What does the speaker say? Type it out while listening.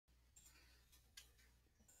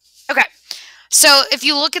So if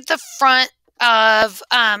you look at the front of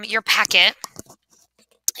your packet,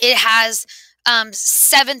 it has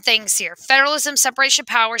 7 things here: federalism, separation of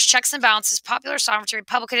powers, checks and balances, popular sovereignty,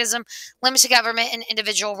 republicanism, limits to government, and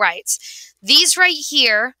individual rights. These right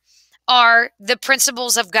here are the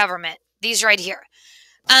principles of government. These right here.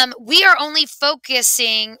 We are only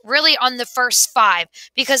focusing really on the first 5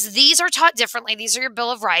 because these are taught differently. These are your Bill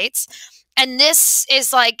of Rights. And this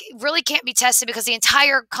is like really can't be tested because the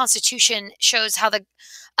entire Constitution shows how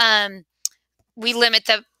we limit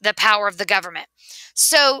the power of the government.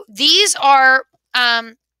 So these are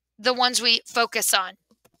the ones we focus on.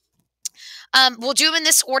 We'll do them in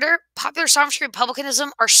this order. Popular sovereignty,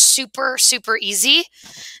 republicanism are super, super easy.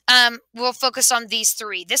 We'll focus on these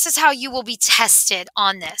 3. This is how you will be tested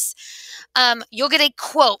on this. You'll get a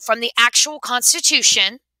quote from the actual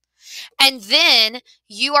Constitution, and then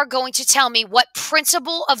you are going to tell me what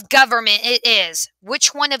principle of government it is.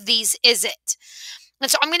 Which one of these is it? And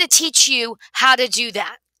so I'm going to teach you how to do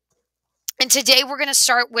that. And today we're going to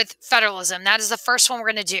start with federalism. That is the first one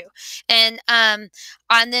we're going to do. And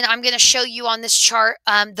then I'm going to show you on this chart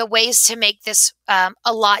the ways to make this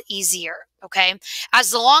a lot easier. Okay.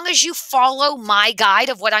 As long as you follow my guide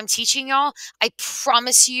of what I'm teaching y'all, I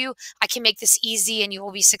promise you I can make this easy and you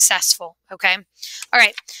will be successful. Okay. All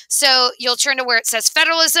right. So you'll turn to where it says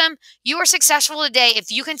federalism. You are successful today if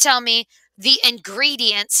you can tell me the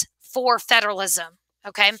ingredients for federalism.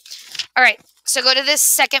 Okay. All right. So go to this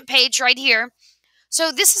second page right here.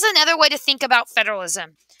 So this is another way to think about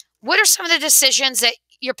federalism. What are some of the decisions that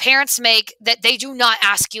your parents make that they do not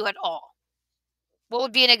ask you at all? What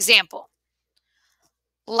would be an example?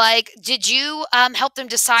 Like, did you help them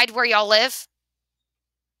decide where y'all live?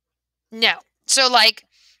 No. So like,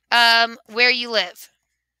 where you live.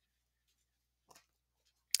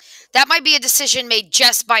 That might be a decision made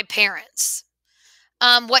just by parents.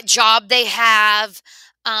 What job they have.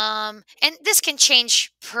 And this can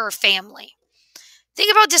change per family.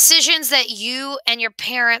 Think about decisions that you and your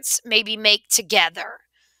parents maybe make together.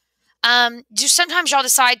 Do sometimes y'all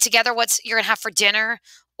decide together what you're going to have for dinner,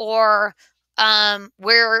 or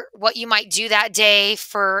what you might do that day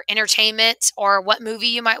for entertainment, or what movie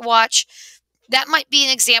you might watch? That might be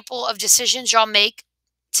an example of decisions y'all make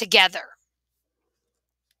together.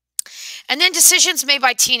 And then decisions made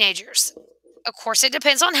by teenagers. Of course, it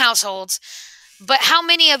depends on households. But how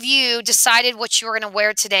many of you decided what you were going to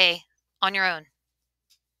wear today on your own?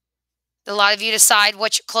 A lot of you decide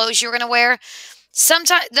what clothes you're going to wear.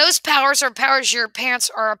 Sometimes those powers are powers your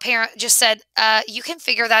parents or a parent just said, you can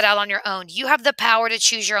figure that out on your own. You have the power to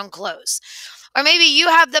choose your own clothes. Or maybe you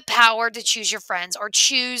have the power to choose your friends, or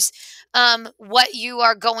choose what you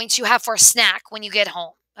are going to have for a snack when you get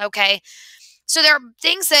home. Okay. So there are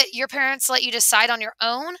things that your parents let you decide on your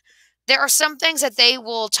own. There are some things that they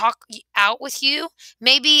will talk out with you.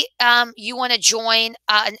 Maybe you want to join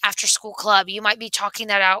an after-school club. You might be talking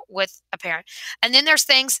that out with a parent. And then there's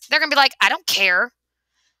things they're going to be like, I don't care.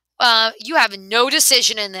 You have no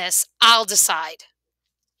decision in this. I'll decide.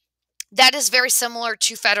 That is very similar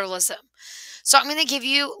to federalism. So I'm going to give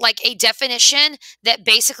you like a definition that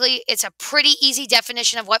basically it's a pretty easy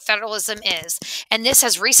definition of what federalism is. And this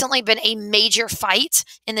has recently been a major fight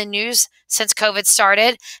in the news since COVID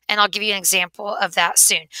started. And I'll give you an example of that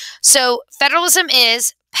soon. So federalism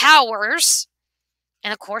is powers.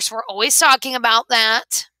 And of course, we're always talking about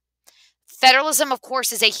that. Federalism, of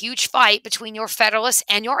course, is a huge fight between your Federalists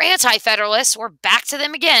and your Anti-Federalists. We're back to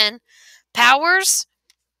them again. Powers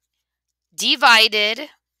divided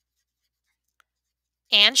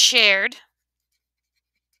and shared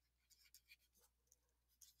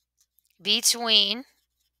between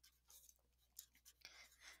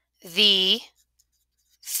the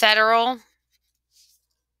federal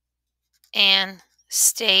and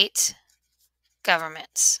state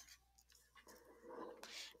governments.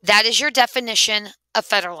 That is your definition of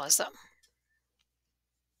federalism.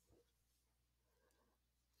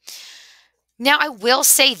 Now, I will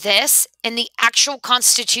say this, in the actual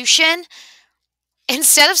Constitution,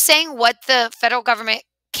 instead of saying what the federal government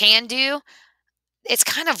can do, it's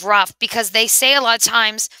kind of rough because they say a lot of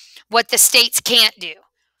times what the states can't do.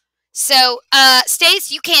 So, states,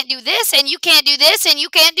 you can't do this, and you can't do this, and you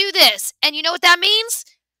can't do this. And you know what that means?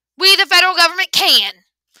 We, the federal government, can.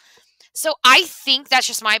 So I think that's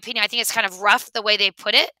just my opinion. I think it's kind of rough the way they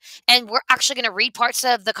put it. And we're actually going to read parts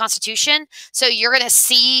of the Constitution. So you're going to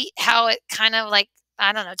see how it kind of like,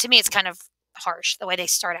 I don't know, to me it's kind of harsh the way they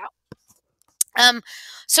start out.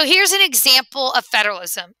 So here's an example of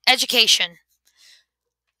federalism. Education.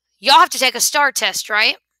 Y'all have to take a STAR test,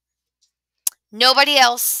 right? Nobody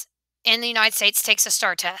else in the United States takes a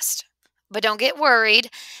STAR test. but don't get worried.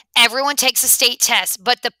 Everyone takes a state test,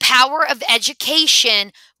 but the power of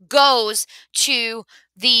education goes to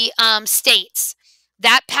the states.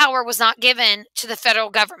 That power was not given to the federal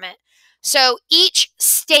government. So each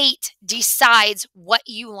state decides what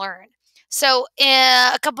you learn. So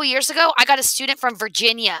a couple years ago, I got a student from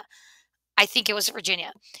Virginia. I think it was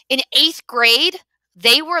Virginia. In 8th grade,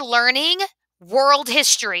 they were learning world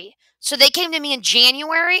history. So they came to me in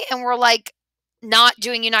January and were like, not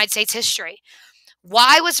doing United States history.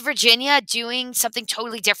 Why was Virginia doing something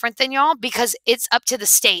totally different than y'all? Because it's up to the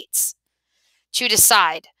states to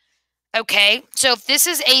decide. Okay, so if this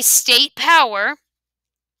is a state power,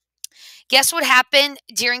 guess what happened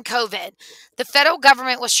during COVID? The federal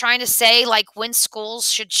government was trying to say, like, when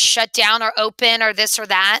schools should shut down or open or this or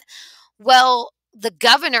that. Well, the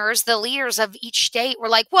governors, the leaders of each state were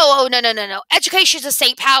like, whoa, no. Education is a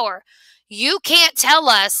state power. You can't tell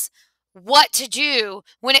us what to do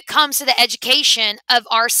when it comes to the education of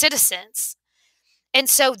our citizens. And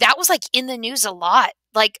so that was like in the news a lot.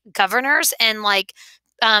 Like governors and like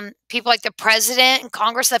people like the president and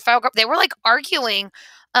Congress, the federal government, they were like arguing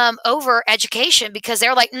over education because they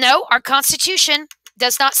were like, no, our Constitution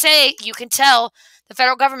does not say you can tell, the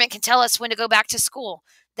federal government can tell us when to go back to school.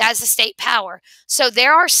 That is a state power. So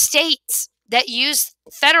there are states that use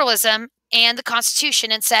federalism and the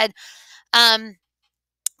Constitution and said,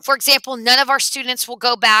 for example, none of our students will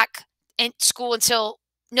go back in school until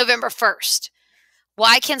November 1st.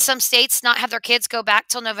 Why can some states not have their kids go back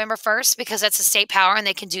till November 1st? Because that's a state power and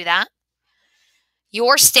they can do that.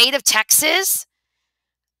 Your state of Texas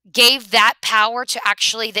gave that power to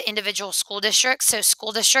actually the individual school districts. So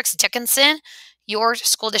school districts, Dickinson, your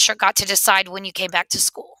school district got to decide when you came back to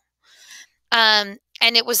school. And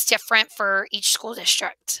it was different for each school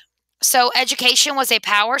district. So education was a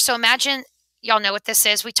power. So imagine, y'all know what this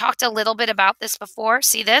is. We talked a little bit about this before.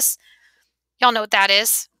 See this? Y'all know what that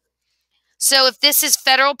is. So if this is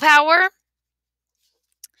federal power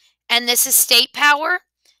and this is state power,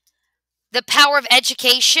 the power of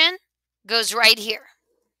education goes right here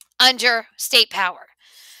under state power.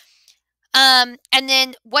 And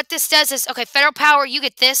then what this does is, okay, federal power, you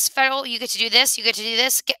get this, federal, you get to do this, you get to do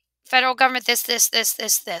this, federal government, this.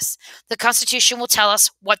 The Constitution will tell us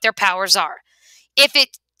what their powers are. If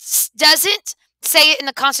it doesn't say it in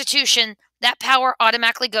the Constitution, that power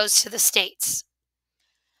automatically goes to the states.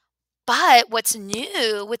 But what's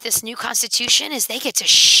new with this new Constitution is they get to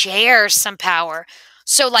share some power.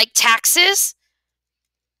 So like taxes,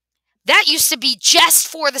 that used to be just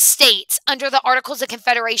for the states under the Articles of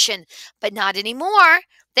Confederation, but not anymore.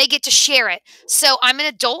 They get to share it. So I'm an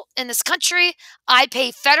adult in this country. I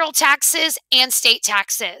pay federal taxes and state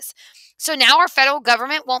taxes. So now our federal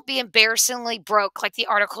government won't be embarrassingly broke like the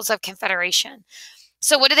Articles of Confederation.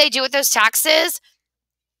 So what do they do with those taxes?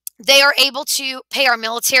 They are able to pay our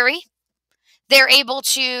military. They're able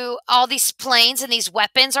to, all these planes and these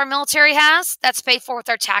weapons our military has, that's paid for with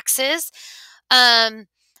our taxes.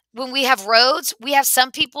 When we have roads, we have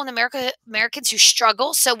some people in Americans who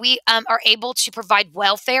struggle. So we are able to provide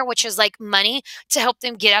welfare, which is like money to help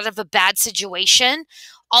them get out of a bad situation.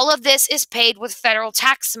 All of this is paid with federal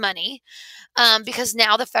tax money because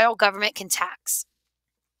now the federal government can tax.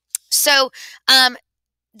 So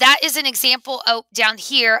that is an example down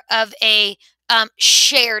here of a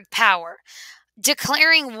shared power.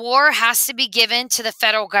 Declaring war has to be given to the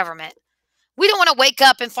federal government. We don't want to wake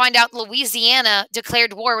up and find out Louisiana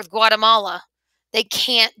declared war with Guatemala. They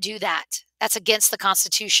can't do that. That's against the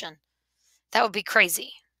Constitution. That would be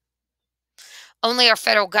crazy. Only our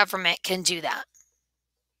federal government can do that.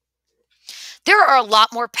 There are a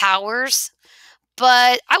lot more powers,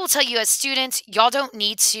 but I will tell you as students, y'all don't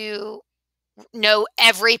need to know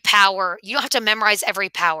every power. You don't have to memorize every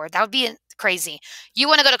power. That would be crazy. You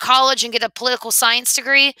want to go to college and get a political science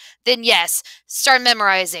degree, then yes, start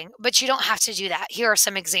memorizing, but you don't have to do that. Here are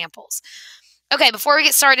some examples. Okay, before we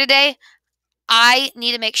get started today, I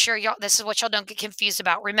need to make sure y'all, this is what y'all don't get confused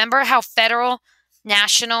about. Remember how federal,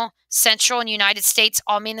 national, central, and United States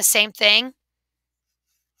all mean the same thing?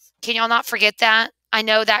 Can y'all not forget that? I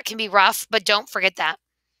know that can be rough, but don't forget that.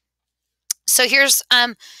 So here's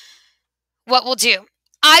what we'll do.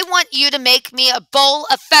 I want you to make me a bowl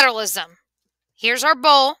of federalism. Here's our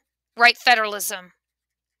bowl. Write federalism.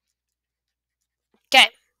 Okay.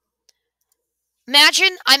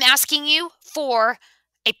 Imagine I'm asking you for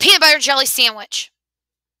a peanut butter jelly sandwich.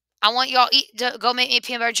 I want y'all to go make me a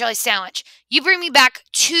peanut butter jelly sandwich. You bring me back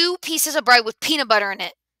 2 pieces of bread with peanut butter in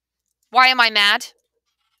it. Why am I mad?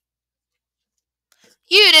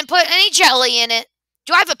 You didn't put any jelly in it.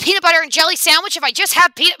 Do I have a peanut butter and jelly sandwich if I just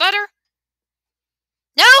have peanut butter?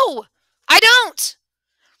 No, I don't.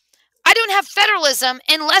 I don't can't have federalism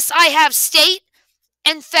unless I have state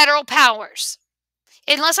and federal powers.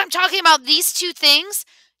 Unless I'm talking about these two things,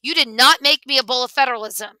 you did not make me a bull of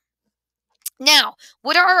federalism. Now,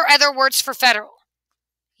 what are our other words for federal?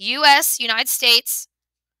 U.S., United States,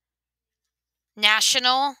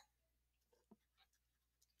 national,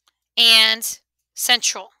 and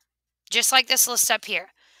central. Just like this list up here.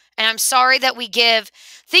 And I'm sorry that we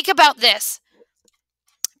think about this.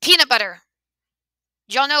 Peanut butter.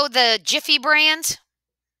 Y'all know the Jiffy brand?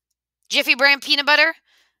 Jiffy brand peanut butter?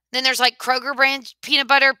 Then there's like Kroger brand peanut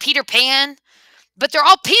butter, Peter Pan. But they're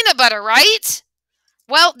all peanut butter, right?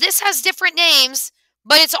 Well, this has different names,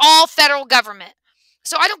 but it's all federal government.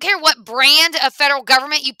 So I don't care what brand of federal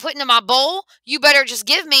government you put into my bowl. You better just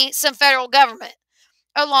give me some federal government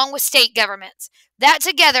along with state governments. That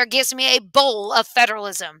together gives me a bowl of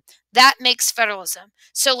federalism. That makes federalism.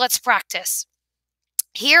 So let's practice.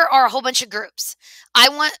 Here are a whole bunch of groups.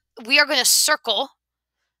 We are going to circle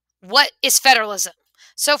what is federalism.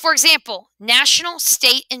 So for example, national,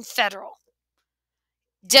 state, and federal.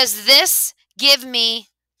 Does that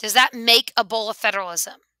make a bowl of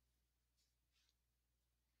federalism?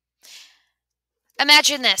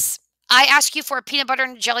 Imagine this. I ask you for a peanut butter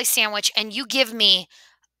and jelly sandwich, and you give me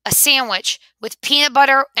a sandwich with peanut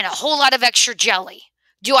butter and a whole lot of extra jelly.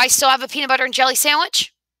 Do I still have a peanut butter and jelly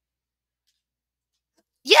sandwich?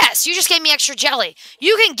 Yes, you just gave me extra jelly.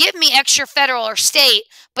 You can give me extra federal or state,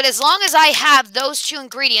 but as long as I have those two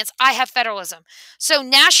ingredients, I have federalism. So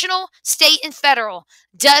national, state, and federal,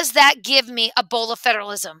 does that give me a bowl of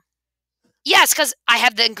federalism? Yes, because I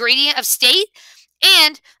have the ingredient of state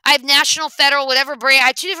and I have national, federal, whatever brand. I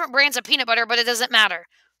have two different brands of peanut butter, but it doesn't matter.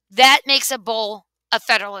 That makes a bowl of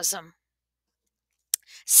federalism.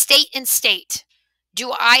 State and state.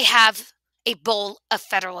 Do I have a bowl of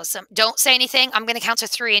federalism? Don't say anything. I'm going to count to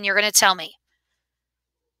 3 and you're going to tell me.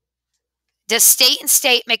 Does state and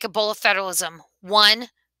state make a bowl of federalism? 1,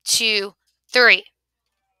 2, 3.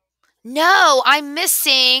 No, I'm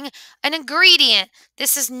missing an ingredient.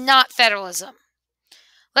 This is not federalism.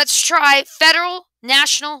 Let's try federal,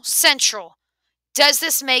 national, central. Does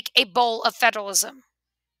this make a bowl of federalism?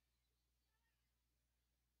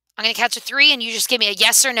 I'm going to count to 3 and you just give me a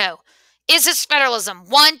yes or no. Is this federalism?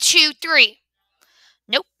 1, 2, 3.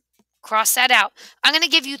 Nope. Cross that out. I'm going to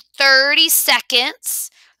give you 30 seconds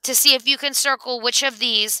to see if you can circle which of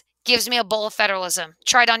these gives me a bowl of federalism.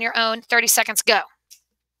 Try it on your own. 30 seconds, go.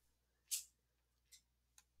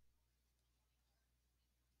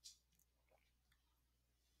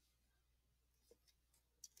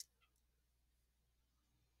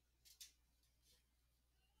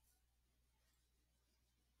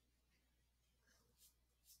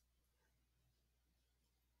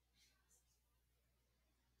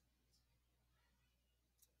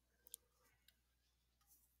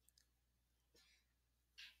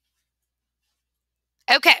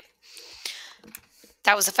 Okay.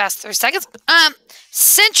 That was a fast 30 seconds.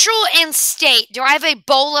 Central and state. Do I have a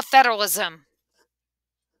bowl of federalism?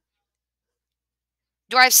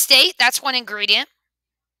 Do I have state? That's one ingredient.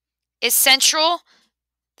 Is central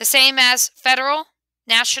the same as federal,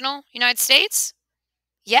 national, United States?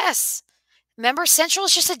 Yes. Remember, central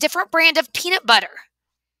is just a different brand of peanut butter.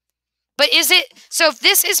 But is it? So if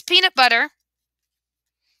this is peanut butter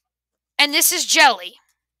and this is jelly,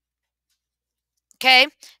 okay,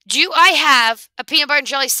 do I have a peanut butter and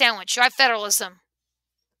jelly sandwich? Do I have federalism?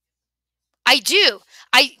 I do.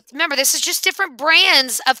 Remember, this is just different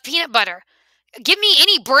brands of peanut butter. Give me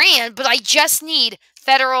any brand, but I just need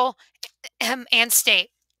federal and state.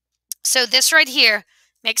 So this right here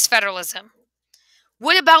makes federalism.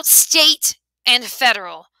 What about state and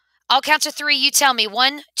federal? I'll count to 3. You tell me.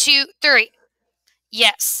 1, 2, 3.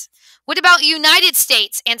 Yes. What about United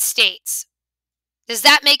States and states? Does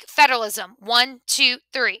that make federalism? 1, 2,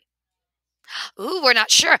 3. Ooh, we're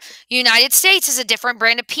not sure. United States is a different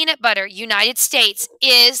brand of peanut butter. United States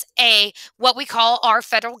is what we call our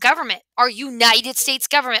federal government, our United States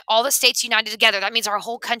government, all the states united together. That means our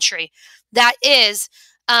whole country. That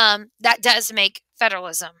does make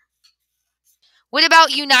federalism. What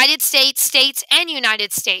about United States, states, and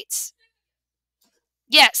United States?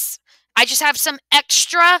 Yes. I just have some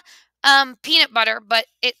extra peanut butter, but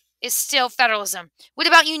it is still federalism. What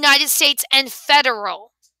about United States and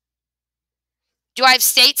federal? Do I have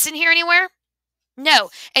states in here anywhere? No.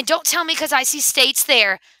 And don't tell me because I see states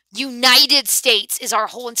there. United States is our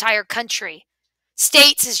whole entire country.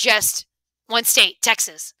 States is just one state,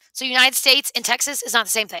 Texas. So United States and Texas is not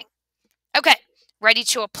the same thing. Okay, ready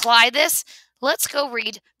to apply this? Let's go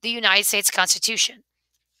read the United States Constitution.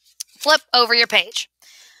 Flip over your page.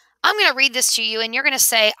 I'm going to read this to you, and you're going to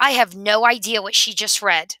say, I have no idea what she just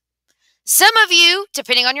read. Some of you,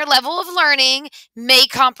 depending on your level of learning, may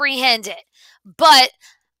comprehend it. But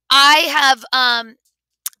I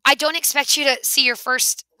don't expect you to see your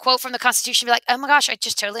first quote from the Constitution and be like, oh my gosh, I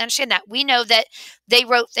just totally understand that. We know that they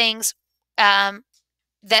wrote things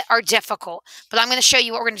that are difficult, but I'm going to show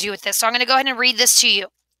you what we're going to do with this. So I'm going to go ahead and read this to you.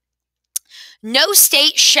 No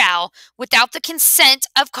state shall, without the consent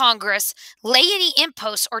of Congress, lay any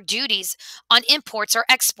imposts or duties on imports or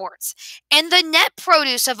exports, and the net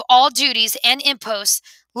produce of all duties and imposts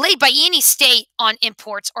laid by any state on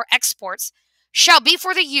imports or exports shall be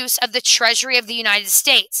for the use of the Treasury of the United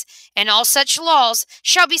States, and all such laws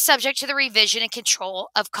shall be subject to the revision and control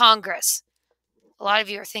of Congress. A lot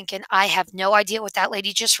of you are thinking, I have no idea what that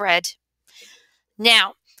lady just read.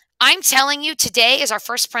 Now, I'm telling you today is our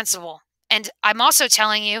first principle. And I'm also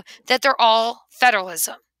telling you that they're all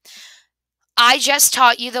federalism. I just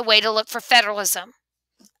taught you the way to look for federalism.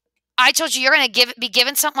 I told you you're going to be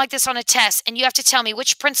given something like this on a test, and you have to tell me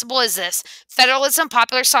which principle is this? Federalism,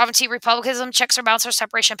 popular sovereignty, republicanism, checks or balances, or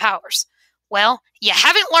separation of powers. Well, you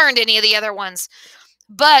haven't learned any of the other ones.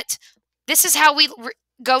 But this is how we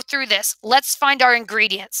go through this. Let's find our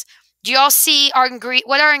ingredients. Do you all see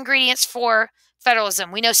what are our ingredients for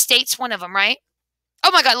federalism? We know state's one of them, right? Oh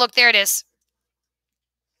my God, look, there it is.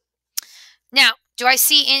 Now, do I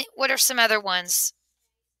see any, what are some other ones?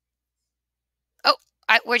 Oh,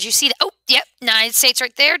 where'd you see that? Oh, yep, United States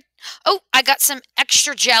right there. Oh, I got some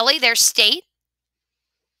extra jelly. There's state.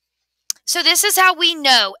 So this is how we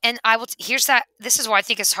know, and this is why I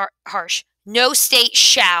think it's harsh. No state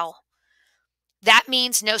shall. That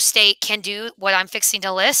means no state can do what I'm fixing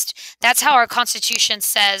to list. That's how our Constitution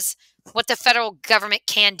says what the federal government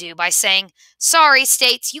can do by saying, sorry,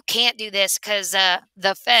 states, you can't do this because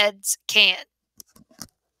the feds can't.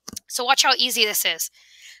 So watch how easy this is.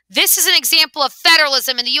 This is an example of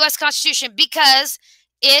federalism in the U.S. Constitution because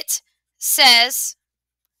it says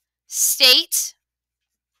state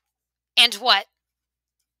and what?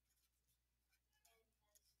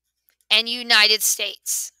 And United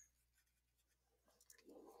States.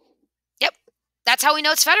 Yep, that's how we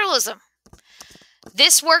know it's federalism.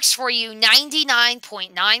 This works for you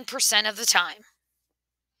 99.9% of the time.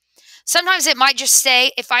 Sometimes it might just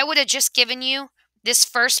say, if I would have just given you this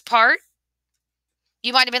first part,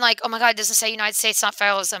 you might have been like, oh my God, it doesn't say United States, not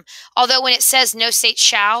federalism. Although when it says no state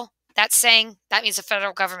shall, that's saying that means the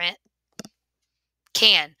federal government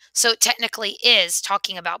can. So it technically is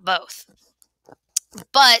talking about both.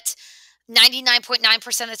 But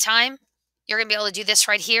 99.9% of the time, you're going to be able to do this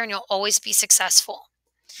right here and you'll always be successful.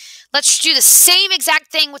 Let's do the same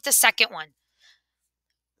exact thing with the second one.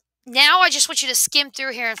 Now I just want you to skim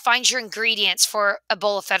through here and find your ingredients for a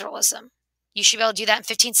bowl of federalism. You should be able to do that in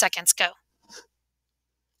 15 seconds. Go.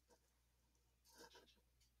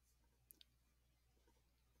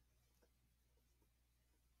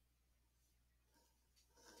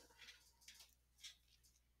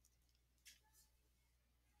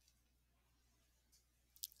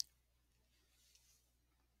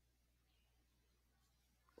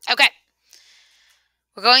 Okay.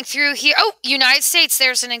 We're going through here. Oh, United States,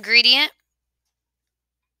 there's an ingredient.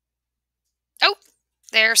 Oh,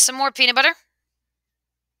 there's some more peanut butter.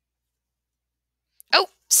 Oh,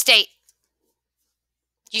 state.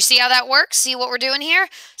 You see how that works? See what we're doing here?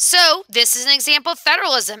 So this is an example of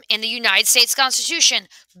federalism in the United States Constitution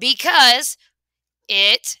because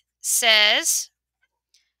it says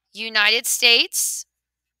United States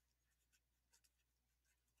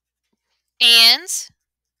and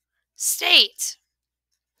state.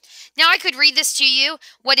 Now I could read this to you.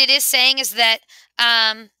 What it is saying is that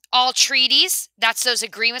all treaties, that's those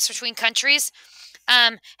agreements between countries,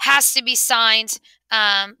 has to be signed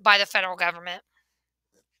by the federal government.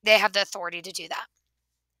 They have the authority to do that.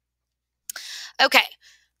 Okay.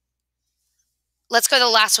 Let's go to the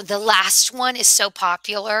last one. The last one is so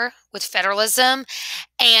popular with federalism,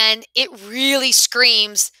 and it really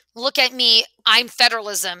screams, look at me, I'm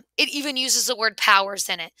federalism. It even uses the word powers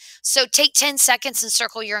in it. So take 10 seconds and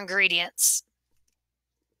circle your ingredients.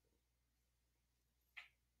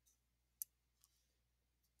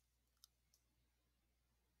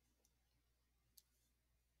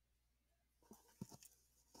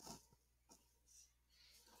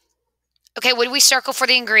 Okay, what do we circle for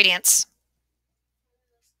the ingredients?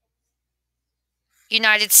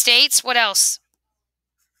 United States. What else?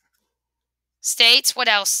 States. What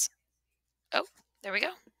else? Oh, there we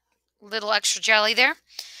go. Little extra jelly there.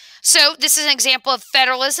 So this is an example of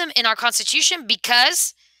federalism in our Constitution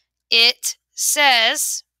because it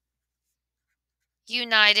says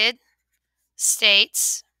United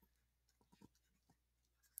States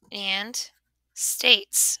and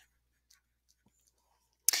states.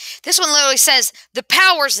 This one literally says the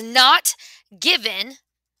powers not given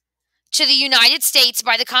to the United States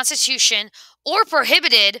by the Constitution or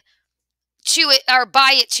prohibited to it or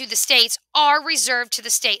by it to the states are reserved to the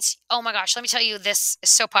states. Oh my gosh, let me tell you, this is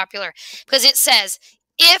so popular because it says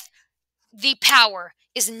if the power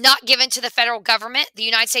is not given to the federal government, the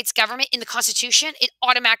United States government in the Constitution, it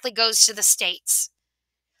automatically goes to the states.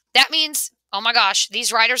 That means, oh my gosh,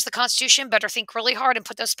 these writers of the Constitution better think really hard and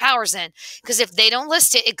put those powers in, because if they don't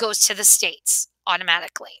list it, it goes to the states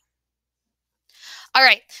automatically. All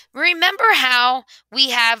right, remember how we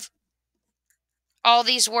have all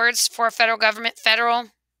these words for a federal government: federal,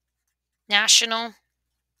 national,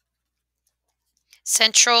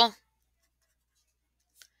 central,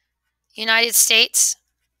 United States.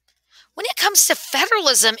 When it comes to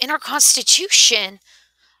federalism in our Constitution,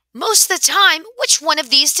 most of the time, which one of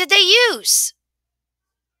these did they use?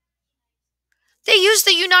 They used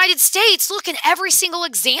the United States. Look, in every single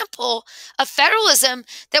example of federalism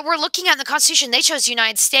that we're looking at in the Constitution, they chose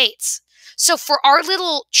United States. So for our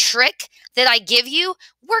little trick that I give you,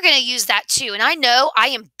 we're going to use that too. And I know I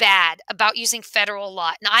am bad about using federal a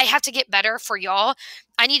lot, and I have to get better for y'all.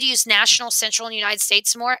 I need to use national, central, and United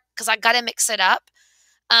States more because I got to mix it up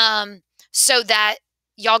so that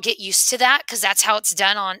y'all get used to that, because that's how it's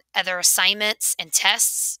done on other assignments and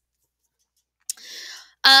tests.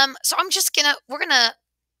 So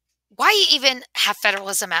why even have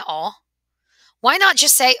federalism at all? Why not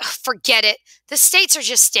just say, forget it, the states are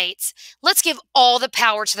just states. Let's give all the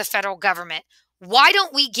power to the federal government. Why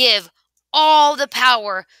don't we give all the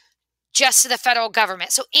power just to the federal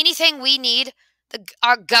government? So anything we need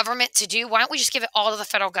our government to do, why don't we just give it all to the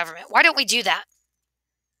federal government? Why don't we do that?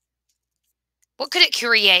 What could it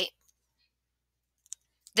create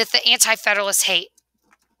that the anti-federalists hate?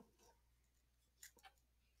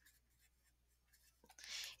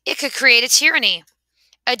 It could create a tyranny,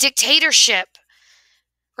 a dictatorship.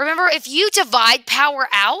 Remember, if you divide power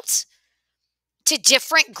out to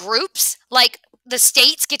different groups, like the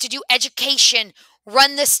states get to do education,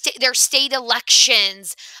 run their state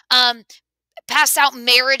elections, pass out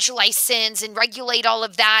marriage license and regulate all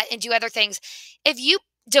of that and do other things. If you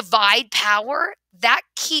divide power, that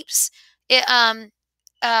keeps it,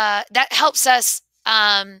 that helps us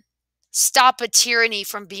stop a tyranny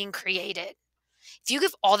from being created. If you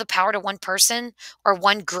give all the power to one person or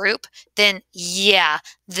one group, then yeah,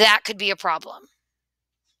 that could be a problem.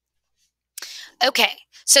 Okay,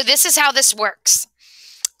 so this is how this works.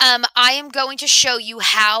 I am going to show you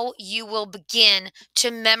how you will begin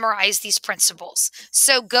to memorize these principles.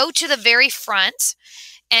 So go to the very front,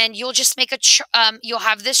 and you'll just make you'll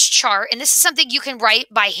have this chart, and this is something you can write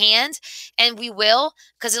by hand, and we will,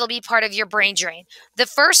 because it'll be part of your brain drain. The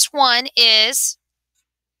first one is,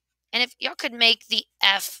 and if y'all could make the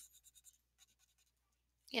F,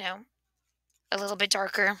 a little bit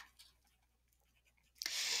darker.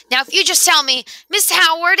 Now, if you just tell me, Miss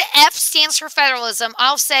Howard, F stands for federalism,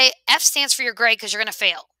 I'll say F stands for your grade because you're going to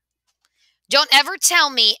fail. Don't ever tell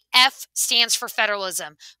me F stands for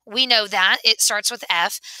federalism. We know that. It starts with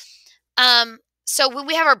F. So when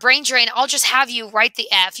we have our brain drain, I'll just have you write the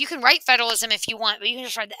F. You can write federalism if you want, but you can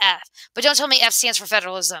just write the F. But don't tell me F stands for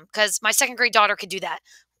federalism, because my second grade daughter could do that.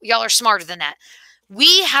 Y'all are smarter than that.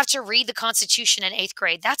 We have to read the Constitution in 8th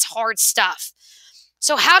grade. That's hard stuff.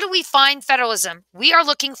 So how do we find federalism? We are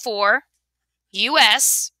looking for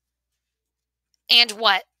U.S. and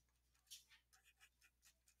what?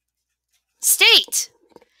 State.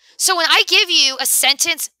 So when I give you a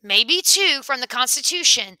sentence, maybe two, from the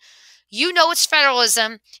Constitution, you know it's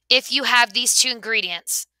federalism if you have these two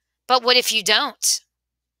ingredients. But what if you don't?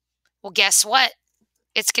 Well, guess what?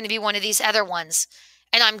 It's going to be one of these other ones.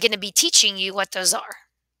 And I'm going to be teaching you what those are.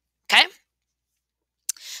 Okay?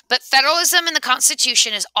 But federalism in the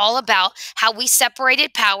Constitution is all about how we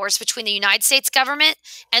separated powers between the United States government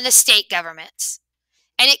and the state governments.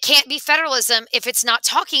 And it can't be federalism if it's not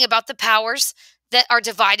talking about the powers that are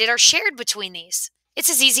divided or shared between these. It's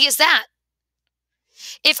as easy as that.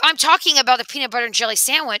 If I'm talking about a peanut butter and jelly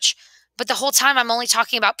sandwich, but the whole time I'm only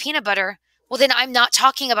talking about peanut butter, well, then I'm not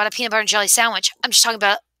talking about a peanut butter and jelly sandwich. I'm just talking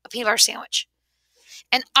about a peanut butter sandwich.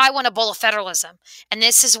 And I want a bowl of federalism. And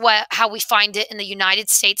this is how we find it in the United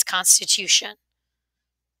States Constitution.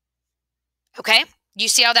 Okay? You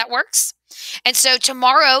see how that works? And so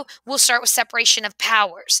tomorrow we'll start with separation of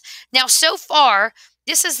powers. Now, so far,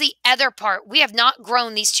 this is the other part. We have not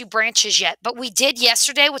grown these two branches yet, but we did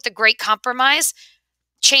yesterday with the Great Compromise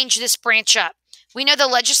change this branch up. We know the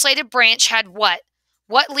legislative branch had what?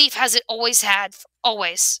 What leaf has it always had?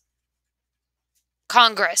 Always.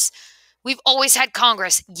 Congress. We've always had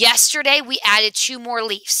Congress. Yesterday, we added 2 more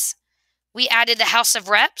leaves. We added the House of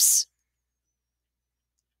Reps.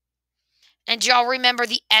 And do y'all remember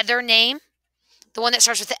the other name? The one that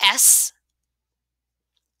starts with the S?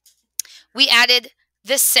 We added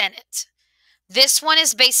the Senate. This one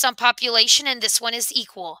is based on population, and this one is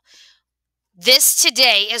equal. This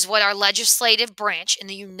today is what our legislative branch in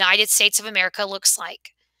the United States of America looks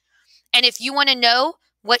like. And if you want to know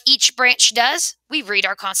what each branch does, we read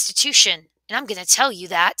our Constitution. And I'm going to tell you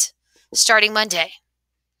that starting Monday.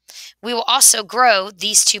 We will also grow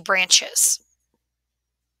these two branches.